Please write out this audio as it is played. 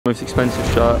Most expensive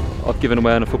shirt I've given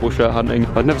away on a football shirt hunting.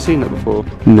 I'd never seen that before.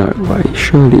 No way,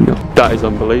 surely not. That is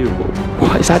unbelievable.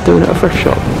 What is that doing at a thrift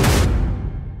shop?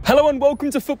 Hello and welcome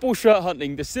to Football Shirt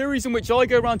Hunting, the series in which I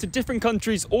go around to different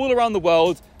countries all around the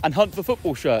world and hunt for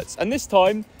football shirts. And this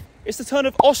time, it's the turn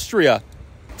of Austria.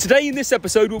 Today in this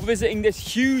episode, we're visiting this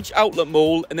huge outlet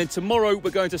mall, and then tomorrow we're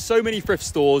going to so many thrift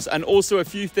stores and also a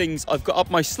few things I've got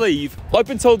up my sleeve. I've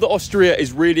been told that Austria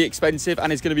is really expensive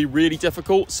and it's going to be really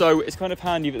difficult, so it's kind of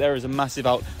handy that there is a massive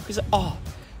outlet. Because,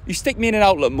 you stick me in an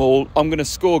outlet mall, I'm going to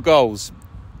score goals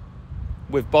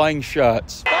with buying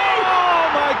shirts. Oh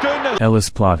my goodness!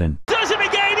 Ellis Plottin. Does it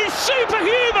again, he's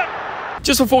superhuman!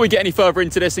 Just before we get any further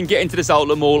into this and get into this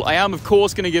outlet mall, I am of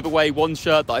course going to give away one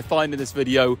shirt that I find in this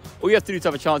video. All you have to do to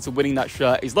have a chance of winning that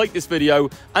shirt is like this video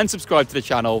and subscribe to the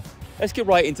channel. Let's get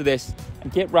right into this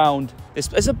and get round this.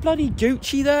 There's a bloody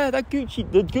Gucci there. The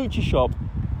Gucci shop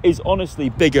is honestly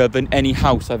bigger than any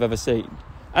house I've ever seen.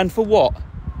 And for what?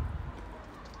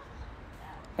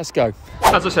 Let's go.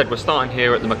 As I said, we're starting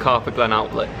here at the MacArthur Glen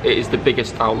outlet. It is the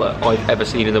biggest outlet I've ever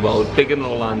seen in the world. Bigger than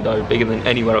Orlando, bigger than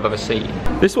anywhere I've ever seen.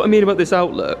 This is what I mean about this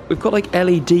outlet. We've got like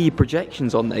LED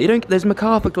projections on there. There's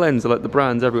MacArthur Glens, like the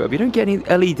brands everywhere. But you don't get any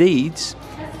LEDs.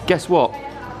 Guess what?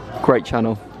 Great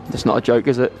channel. That's not a joke,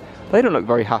 is it? They don't look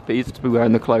very happy to be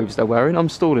wearing the clothes they're wearing. I'm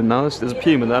stalling now. There's a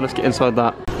Puma there. Let's get inside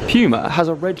that. Puma has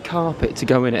a red carpet to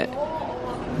go in it.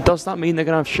 Does that mean they're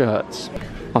going to have shirts?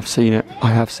 I've seen it. I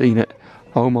have seen it.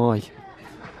 Oh my.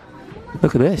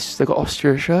 Look at this. They've got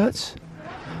Austria shirts.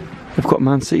 They've got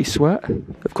Man City sweat.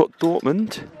 They've got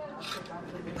Dortmund.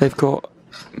 They've got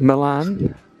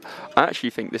Milan. I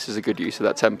actually think this is a good use of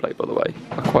that template, by the way.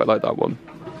 I quite like that one.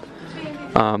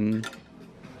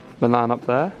 Milan up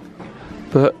there.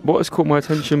 But what has caught my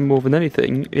attention more than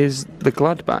anything is the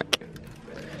Gladbach.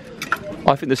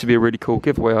 I think this would be a really cool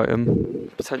giveaway item,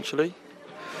 potentially.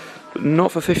 But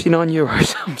not for 59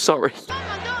 euros, I'm sorry.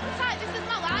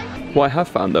 What I have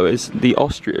found though is the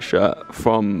Austria shirt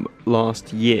from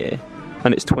last year,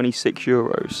 and it's 26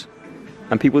 euros.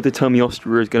 And people did tell me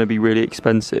Austria is going to be really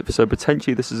expensive, so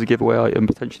potentially this is a giveaway item,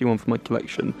 potentially one for my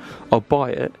collection. I'll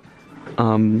buy it,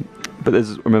 but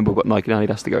remember we've got Nike and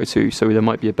Adidas to go to, so there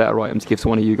might be a better item to give to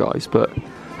one of you guys. But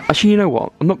actually, you know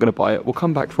what? I'm not going to buy it. We'll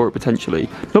come back for it potentially.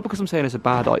 Not because I'm saying it's a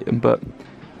bad item, but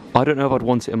I don't know if I'd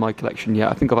want it in my collection yet.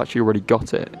 I think I've actually already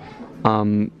got it.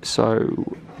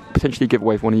 So potentially give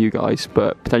away for one of you guys,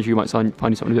 but potentially you might find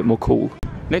something a bit more cool.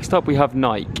 Next up we have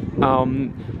Nike.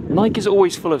 Nike is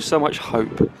always full of so much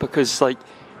hope because, like,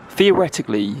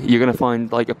 theoretically you're going to find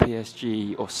like a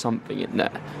PSG or something in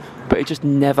there, but it just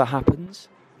never happens.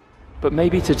 But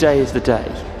maybe today is the day.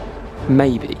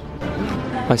 Maybe.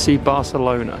 I see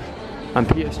Barcelona and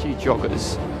PSG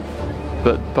joggers,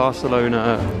 but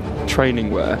Barcelona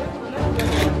training wear.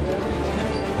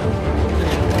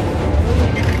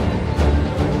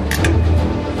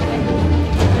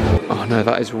 No,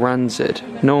 that is rancid.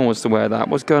 No one wants to wear that.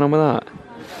 What's going on with that?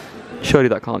 Surely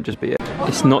that can't just be it.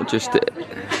 It's not just it.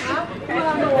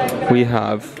 We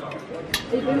have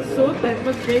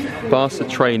Barca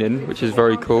training, which is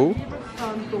very cool.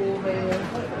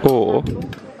 Or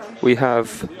we have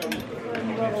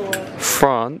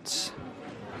France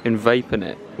in vaping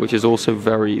it, which is also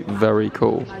very, very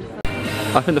cool.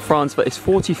 I think the France, it's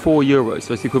 44 euros,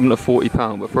 so it's the equivalent of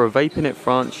 £40. But for a vaping it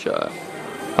France shirt,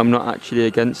 I'm not actually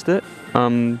against it. I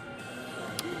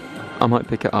might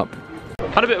pick it up.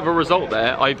 Had a bit of a result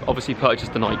there. I obviously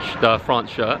purchased the France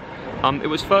shirt. It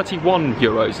was 31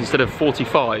 euros instead of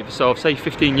 45, so I've saved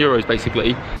 15 euros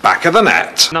basically. Back of the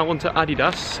net. Now on to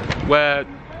Adidas, where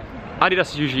Adidas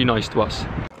is usually nice to us.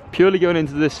 Purely going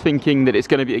into this thinking that it's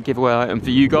going to be a giveaway item for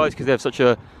you guys because they have such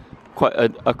quite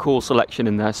a cool selection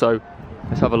in there. So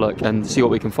let's have a look and see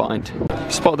what we can find.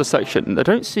 Spot the section. I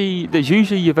don't see. There's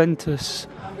usually Juventus,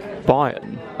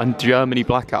 Bayern and Germany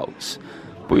blackouts,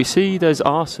 but we see there's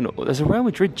Arsenal. There's a Real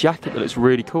Madrid jacket that looks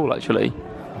really cool actually,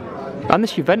 and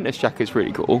this Juventus jacket is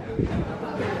really cool.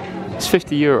 It's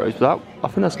 50 euros, but I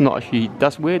think that's not actually,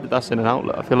 that's weird that that's in an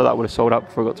outlet. I feel like that would have sold out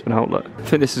before I got to an outlet. I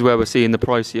think this is where we're seeing the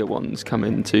pricier ones come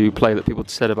into play that people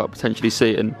said about potentially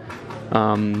seeing.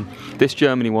 This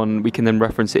Germany one, we can then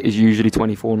reference it, is usually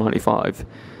 24.95,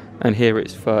 and here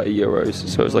it's 30 euros,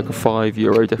 so it's like a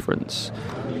 €5 difference.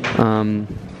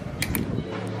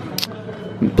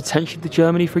 Potentially the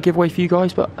Germany for a giveaway for you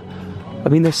guys, but I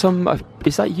mean there's some,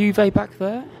 is that Juve back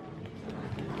there?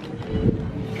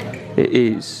 It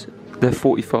is. They're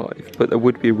 45, but that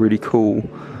would be a really cool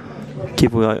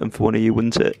giveaway item for one of you,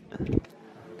 wouldn't it?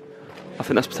 I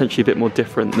think that's potentially a bit more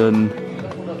different than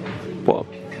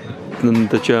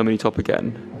the Germany top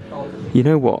again. You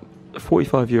know what?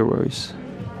 45 euros.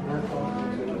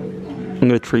 I'm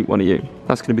going to treat one of you.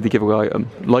 That's going to be the giveaway item.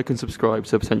 Like and subscribe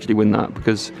to potentially win that,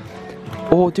 because...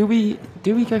 Or do we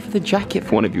go for the jacket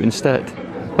for one of you instead?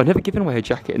 I've never given away a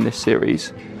jacket in this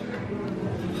series.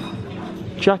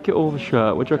 Jacket or the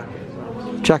shirt? What do you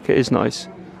reckon? Jacket is nice.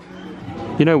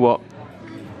 You know what?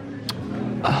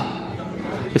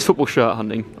 It's football shirt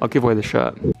hunting. I'll give away the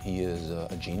shirt. He is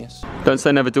a genius. Don't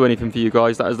say never do anything for you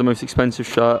guys. That is the most expensive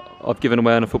shirt I've given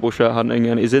away on a football shirt hunting,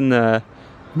 and it is in there.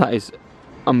 That is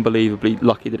unbelievably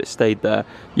lucky that it stayed there.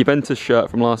 Juventus shirt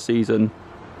from last season.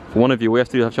 For one of you, we have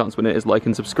to have a chance to win it. Is like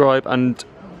and subscribe and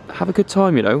have a good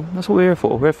time, you know. That's what we're here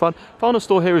for. We're fun. Final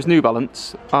store here is New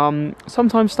Balance.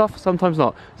 Sometimes stuff, sometimes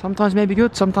not. Sometimes maybe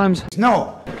good, sometimes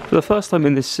no. For the first time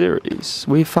in this series,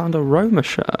 we found a Roma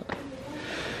shirt.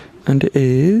 And it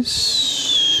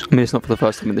is... I mean, it's not for the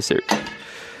first time in this series.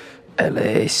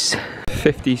 Ellis.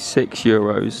 56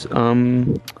 euros.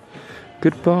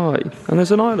 Goodbye. And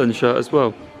there's an Ireland shirt as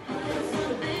well.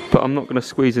 But I'm not going to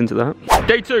squeeze into that.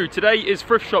 Day 2. Today is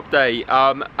thrift shop day.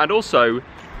 And also,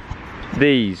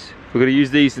 these. We're going to use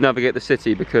these to navigate the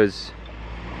city because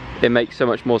it makes so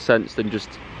much more sense than just...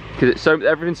 Because it's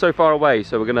everything's so far away.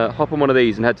 So we're going to hop on one of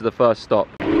these and head to the first stop.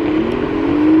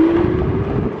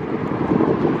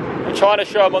 I'm trying to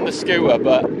show them on the scooter,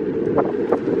 but...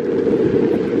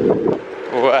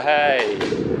 Oh, hey.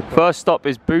 First stop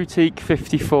is Boutique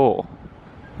 54.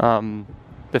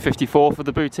 The 54 for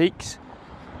the boutiques,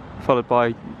 followed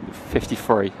by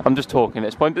 53. I'm just talking at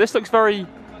this point, but this looks very,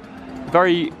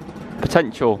 very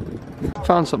potential.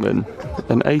 Found something,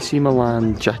 an AC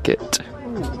Milan jacket.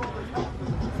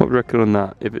 What do you reckon on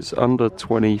that? If it's under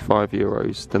 25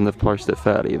 euros, then they've priced it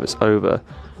fairly. If it's over,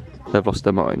 they've lost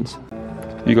their minds.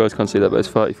 You guys can't see that, but it's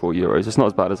 34 euros. It's not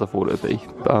as bad as I thought it would be.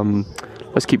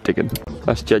 Let's keep digging.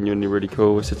 That's genuinely really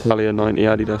cool. It's Italia 90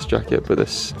 Adidas jacket, but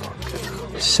this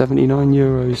 79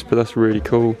 euros, but that's really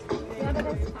cool.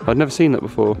 I'd never seen that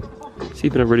before. It's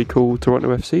even a really cool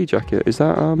Toronto FC jacket. Is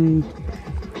that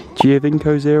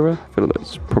Giovinco's era? I feel like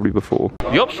that's probably before.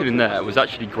 The option in there was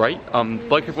actually great.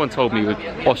 Like everyone told me,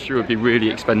 Austria would be really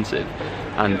expensive,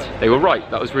 and they were right.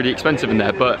 That was really expensive in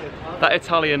there, but that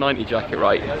Italia 90 jacket,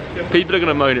 right? People are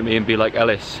gonna moan at me and be like,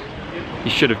 Ellis,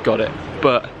 you should have got it.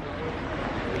 But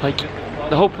like,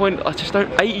 the whole point, I just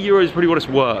don't. 80 euros is probably what it's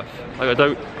worth. Like,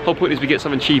 the whole point is we get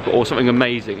something cheaper or something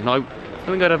amazing, and I don't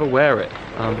think I'd ever wear it.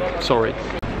 Sorry.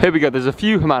 Here we go. There's a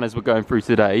few Humanas we're going through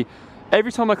today.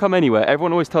 Every time I come anywhere,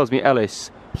 everyone always tells me,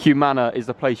 Ellis, Humana is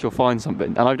the place you'll find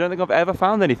something, and I don't think I've ever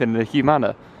found anything in a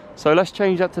Humana. So let's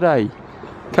change that today.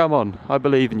 Come on, I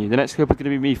believe in you. The next clip is going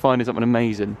to be me finding something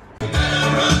amazing.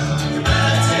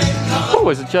 Oh,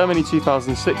 it's a Germany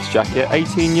 2006 jacket,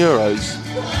 18 euros.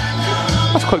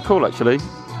 That's quite cool, actually.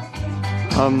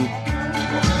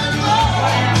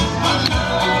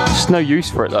 There's no use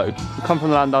for it, though. You come from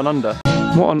the land down under.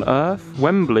 What on earth?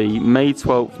 Wembley, May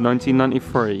 12th,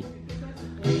 1993.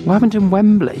 What happened in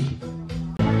Wembley?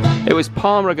 It was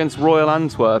Parma against Royal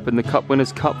Antwerp in the Cup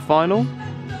Winners' Cup final.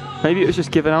 Maybe it was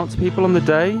just given out to people on the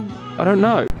day. I don't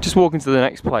know. Just walking to the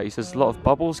next place. There's a lot of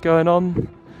bubbles going on.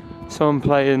 Someone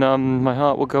playing My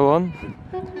Heart Will Go On.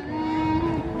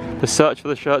 The search for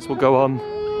the shirts will go on.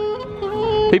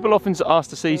 People often ask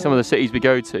to see some of the cities we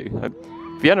go to.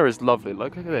 Vienna is lovely.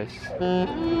 Look at this.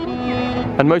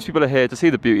 And most people are here to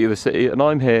see the beauty of the city, and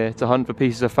I'm here to hunt for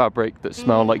pieces of fabric that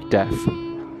smell like death.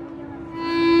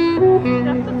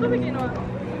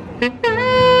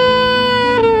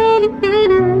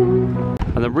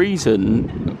 And the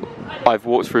reason I've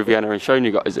walked through Vienna and shown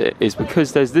you guys it is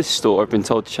because there's this store I've been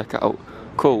told to check out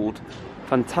called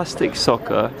Fantastic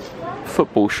Soccer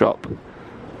Football Shop.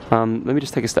 Let me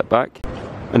just take a step back.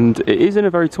 And it is in a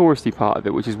very touristy part of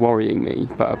it, which is worrying me,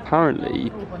 but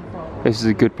apparently this is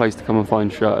a good place to come and find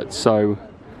shirts, so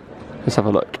let's have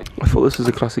a look. I thought this was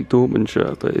a classic Dortmund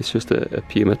shirt, but it's just a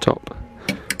Puma top.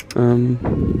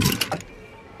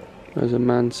 There's a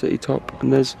Man City top,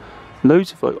 and there's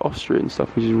loads of like Austrian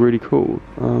stuff, which is really cool.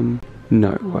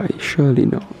 No way, surely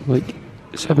not. Like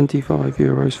 75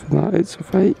 euros for that, it's a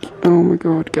fake. Oh my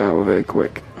god, get out of here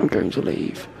quick. I'm going to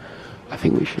leave. I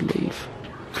think we should leave.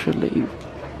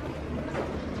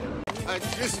 I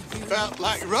just felt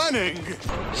like running.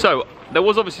 So, there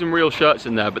was obviously some real shirts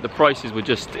in there, but the prices were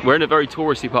just... We're in a very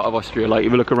touristy part of Austria. Like,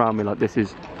 if you look around me, like, this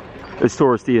is as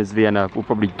touristy as Vienna will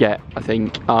probably get, I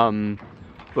think.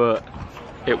 But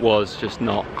it was just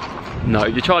not... No,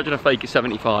 if you're charging a fake at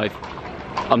 75,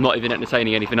 I'm not even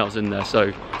entertaining anything else in there,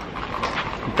 so...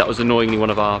 That was annoyingly one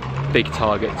of our big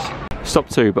targets. Stop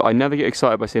 2, but I never get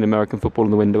excited by seeing American football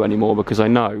in the window anymore because I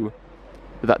know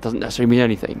that doesn't necessarily mean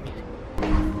anything.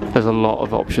 There's a lot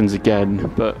of options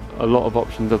again, but a lot of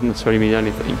options doesn't necessarily mean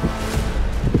anything.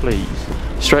 please.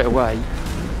 Straight away.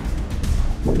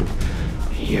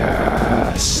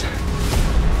 Yes.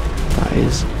 That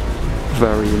is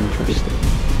very interesting.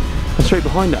 And straight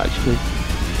behind it actually,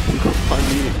 we've got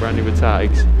Bayern Munich brand new with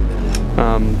tags.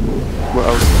 What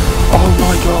else? Oh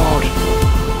my god!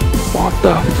 What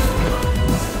the?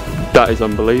 That is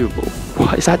unbelievable.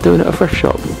 What is that doing at a thrift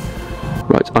shop?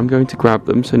 Right, I'm going to grab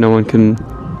them so no one can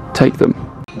take them.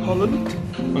 Holland?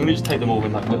 I'm going to just take them all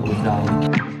and like whittle them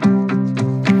down.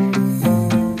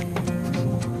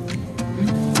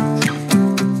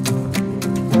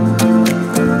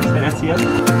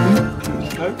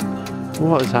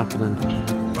 What is happening?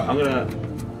 Right,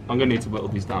 I'm gonna need to whittle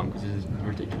these down because this is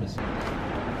ridiculous.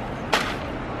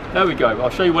 There we go. I'll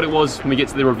show you what it was when we get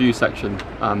to the review section.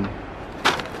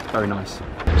 Very nice.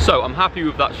 So I'm happy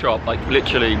with that shop. Like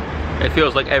literally, it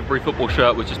feels like every football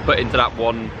shirt was just put into that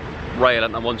one rail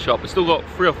and that one shop. It's still got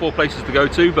 3 or 4 places to go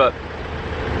to, but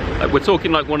like, we're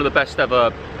talking like one of the best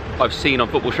ever I've seen on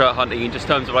football shirt hunting in just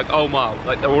terms of like, oh wow,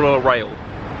 like they're all on a rail.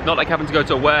 Not like having to go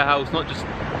to a warehouse, not just,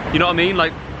 you know what I mean?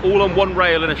 Like all on one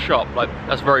rail in a shop, like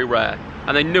that's very rare.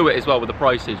 And they knew it as well with the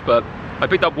prices, but I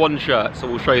picked up one shirt, so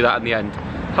we'll show you that in the end.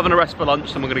 Having a rest for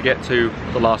lunch, and we're gonna get to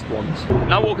the last ones.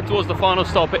 Now walking towards the final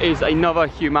stop, it is another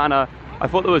Humana. I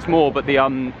thought there was more, but the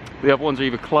other ones are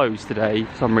either closed today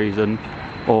for some reason,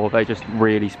 or they just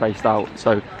really spaced out.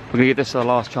 So we're gonna give this a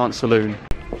last chance saloon.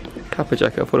 Kappa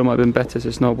jacket, I thought it might have been better, so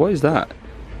it's not. What is that?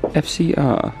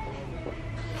 FCR.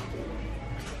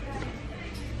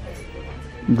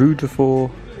 Rude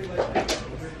for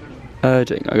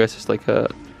Erding. I guess it's like a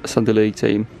Sunday League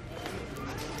team.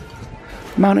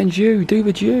 Mountain Dew, do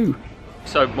the Dew.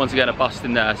 So once again a bust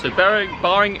in there. So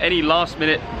barring any last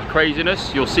minute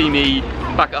craziness, you'll see me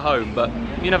back at home, but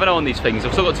you never know on these things.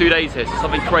 I've still got 2 days here, so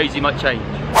something crazy might change.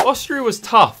 Austria was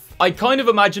tough. I kind of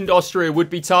imagined Austria would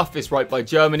be tough. It's right by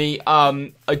Germany.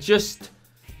 The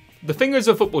thing is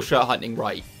with football shirt hunting,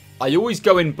 right? I always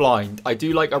go in blind. I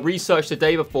do like a research the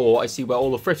day before. I see where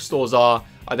all the thrift stores are.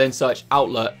 I then search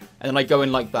outlet, and then I go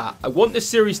in like that. I want this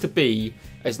series to be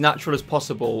as natural as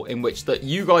possible, in which that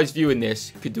you guys viewing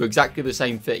this could do exactly the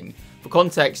same thing. For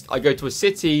context, I go to a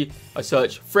city, I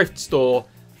search thrift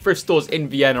stores in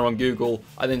Vienna on Google,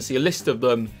 I then see a list of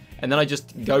them, and then I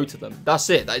just go to them. That's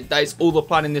it. That is all the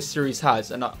planning this series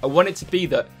has, and I want it to be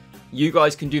that you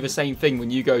guys can do the same thing when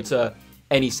you go to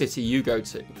any city you go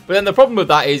to. But then the problem with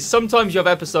that is sometimes you have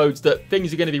episodes that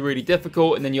things are going to be really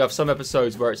difficult, and then you have some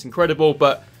episodes where it's incredible,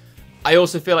 but I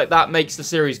also feel like that makes the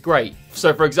series great.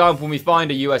 So for example, when we find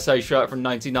a USA shirt from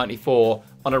 1994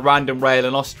 on a random rail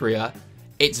in Austria,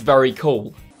 it's very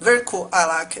cool. Very cool, I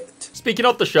like it. Speaking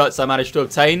of the shirts I managed to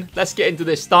obtain, let's get into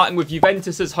this, starting with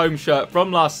Juventus's home shirt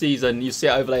from last season. You see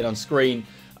it overlaid on screen.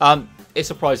 It's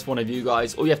a prize for one of you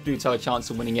guys. All you have to do to have a chance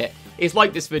of winning it is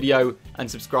like this video and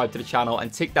subscribe to the channel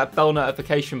and tick that bell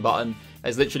notification button.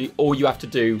 That's literally all you have to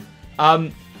do.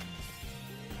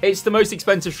 It's the most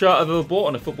expensive shirt I've ever bought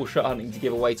on a football shirt hunting to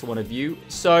give away to one of you.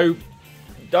 So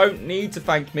don't need to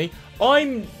thank me.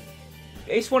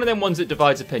 It's one of them ones that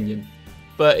divides opinion.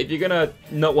 But if you're gonna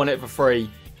not want it for free,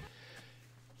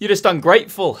 you're just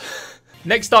ungrateful.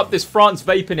 Next up, this France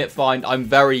Vaping It find I'm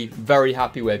very, very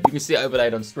happy with. You can see it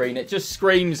overlaid on screen. It just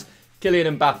screams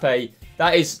Kylian Mbappe.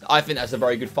 I think that's a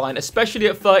very good find, especially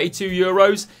at 32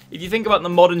 euros. If you think about the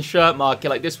modern shirt market,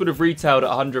 like this would have retailed at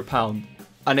 £100.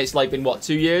 And it's like been, what,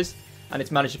 2 years? And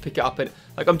it's managed to pick it up. And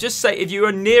like, I'm just saying, if you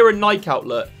are near a Nike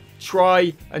outlet,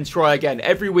 try and try again.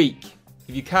 Every week,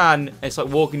 if you can, and it's like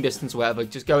walking distance or whatever,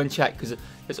 just go and check, because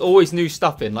there's always new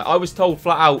stuff in. Like, I was told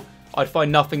flat out I'd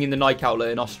find nothing in the Nike outlet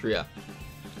in Austria.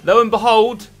 Lo and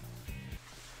behold,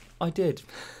 I did.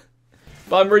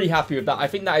 But I'm really happy with that. I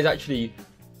think that is actually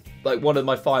like one of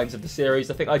my finds of the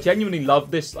series. I think I genuinely love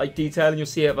this like detail, and you'll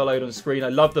see it overlaid on screen. I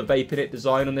love the Vaping It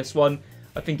design on this one.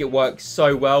 I think it works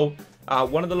so well.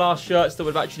 One of the last shirts that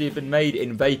would have actually been made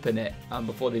in Vaping It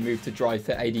before they moved to Dry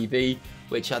Fit ADV,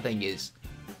 which I think is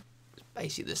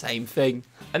basically the same thing.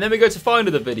 And then we go to find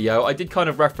of the video. I did kind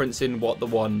of reference in what the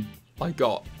one I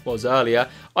got was earlier.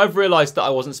 I've realised that I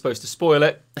wasn't supposed to spoil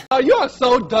it. Oh, you are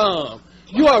so dumb.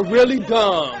 You are really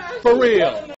dumb. For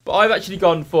real. But I've actually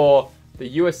gone for the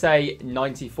USA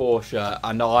 94 shirt,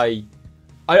 and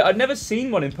I'd never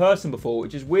seen one in person before,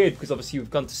 which is weird because obviously we've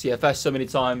gone to CFS so many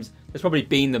times. There's probably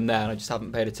been them there and I just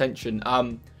haven't paid attention.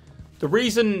 The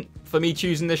reason for me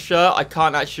choosing this shirt, I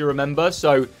can't actually remember,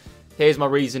 so here's my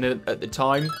reason at the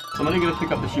time. So I'm only going to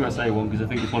pick up this USA one because I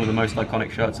think it's one of the most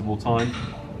iconic shirts of all time.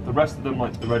 The rest of them,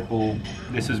 like the Red Bull,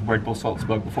 this is Red Bull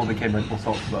Salzburg before they became Red Bull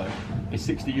Salzburg, is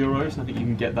 60 euros, and I think you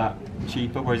can get that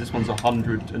cheaper, whereas this one's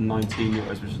 119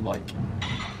 euros, which is like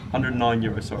 109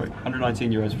 euros, sorry,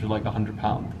 119 euros, which is like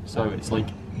 £100. So it's like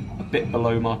a bit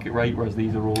below market rate, whereas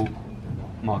these are all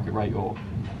market rate or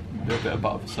a bit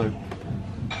above. So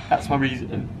that's my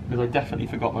reasoning, because I definitely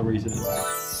forgot my reasoning.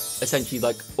 Essentially,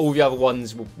 like, all the other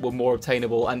ones were more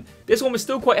obtainable, and this one was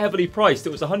still quite heavily priced. It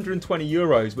was 120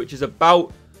 euros, which is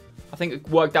about, I think it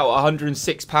worked out at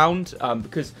 £106,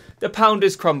 because the pound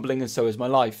is crumbling and so is my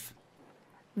life.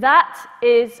 That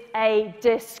is a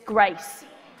disgrace.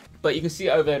 But you can see it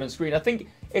over there on screen. I think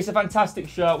it's a fantastic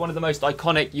shirt, one of the most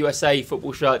iconic USA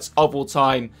football shirts of all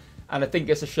time, and I think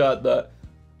it's a shirt that,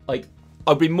 like,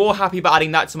 I'd be more happy about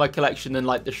adding that to my collection than,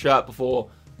 like, the shirt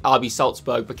before RB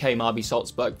Salzburg became RB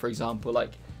Salzburg, for example.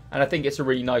 Like, and I think it's a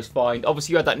really nice find.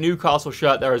 Obviously, you had that Newcastle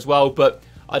shirt there as well, but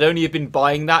I'd only have been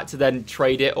buying that to then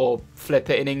trade it or flip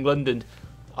it in England, and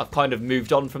I've kind of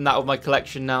moved on from that with my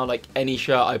collection now. Like, any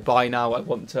shirt I buy now, I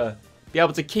want to be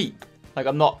able to keep. Like,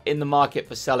 I'm not in the market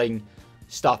for selling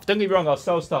stuff. Don't get me wrong, I'll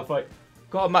sell stuff. Like,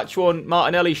 got a match-worn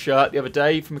Martinelli shirt the other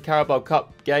day from a Carabao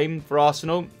Cup game for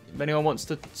Arsenal. If anyone wants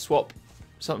to swap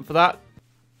something for that,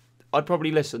 I'd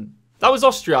probably listen. That was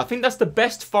Austria. I think that's the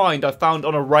best find I've found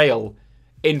on a rail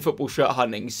in football shirt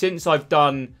hunting since I've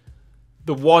done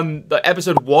the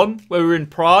episode 1 where we were in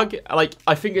Prague. Like,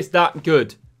 I think it's that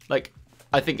good. Like,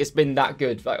 I think it's been that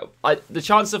good. Like, the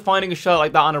chance of finding a shirt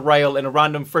like that on a rail in a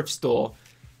random thrift store,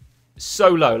 so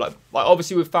low. Like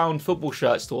obviously we've found football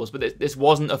shirt stores, but this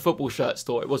wasn't a football shirt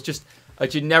store. It was just a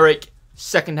generic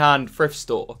second-hand thrift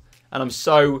store, and I'm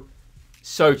so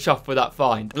chuffed with that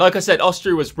find. Like I said,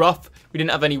 Austria was rough. We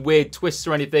didn't have any weird twists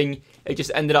or anything. It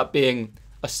just ended up being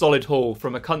a solid haul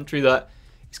from a country that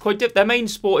is quite different. Their main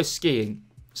sport is skiing,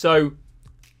 so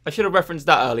I should have referenced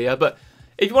that earlier. But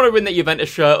if you want to win that Juventus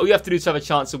shirt, all you have to do to have a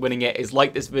chance of winning it is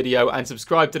like this video and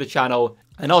subscribe to the channel.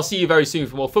 And I'll see you very soon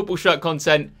for more football shirt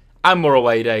content and more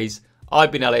away days.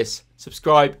 I've been Ellis.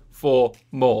 Subscribe for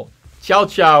more. Ciao,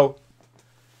 ciao.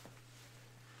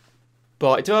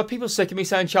 Bye. Do I have people sick of me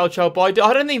saying ciao, ciao, bye? I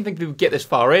don't even think people get this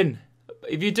far in.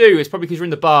 If you do, it's probably because you're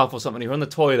in the bath or something. You're on the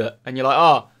toilet and you're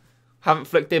like, haven't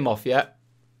flicked him off yet.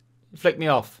 Flick me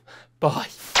off. Bye.